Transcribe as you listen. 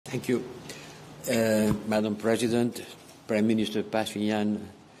Thank you. Madam President, Prime Minister Pashinyan,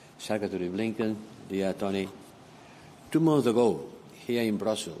 Secretary Blinken, dear Tony. 2 months ago, here in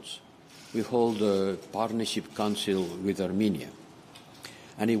Brussels, we held a partnership council with Armenia.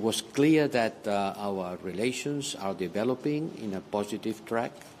 And it was clear that our relations are developing in a positive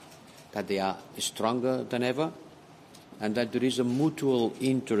track, that they are stronger than ever, and that there is a mutual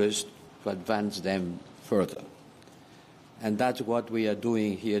interest to advance them further. And that's what we are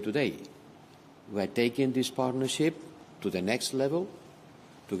doing here today. We are taking this partnership to the next level,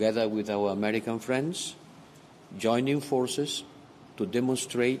 together with our American friends, joining forces to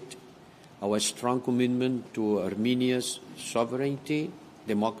demonstrate our strong commitment to Armenia's sovereignty,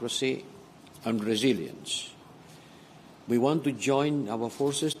 democracy, and resilience. We want to join our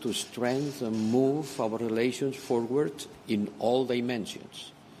forces to strengthen and move our relations forward in all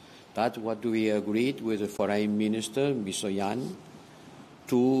dimensions. That's what we agreed with the Foreign Minister, Misoyan,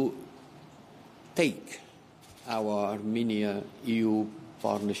 to take our Armenia-EU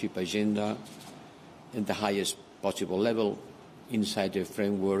partnership agenda in the highest possible level inside the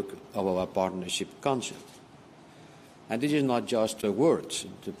framework of our Partnership Council. And this is not just words.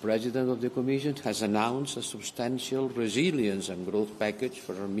 The President of the Commission has announced a substantial resilience and growth package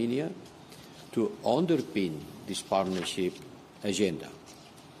for Armenia to underpin this partnership agenda.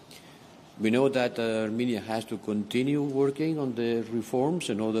 We know that Armenia has to continue working on the reforms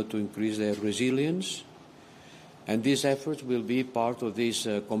in order to increase their resilience, and these efforts will be part of this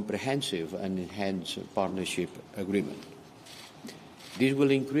comprehensive and enhanced partnership agreement. This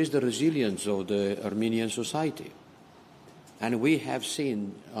will increase the resilience of the Armenian society. And we have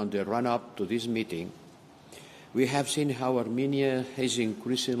seen, on the run-up to this meeting, we have seen how Armenia is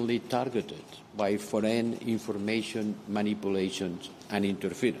increasingly targeted by foreign information manipulations and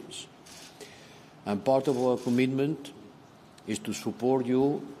interference. And part of our commitment is to support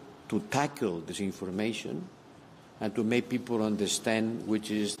you to tackle this information and to make people understand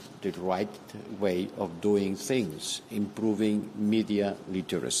which is the right way of doing things, improving media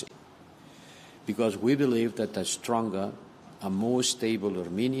literacy. Because we believe that a stronger, a more stable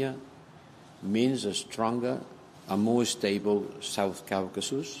Armenia means a stronger, a more stable South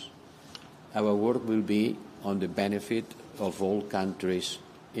Caucasus. Our work will be on the benefit of all countries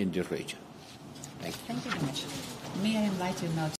in the region. Thank you. Thank you very much. May I invite you now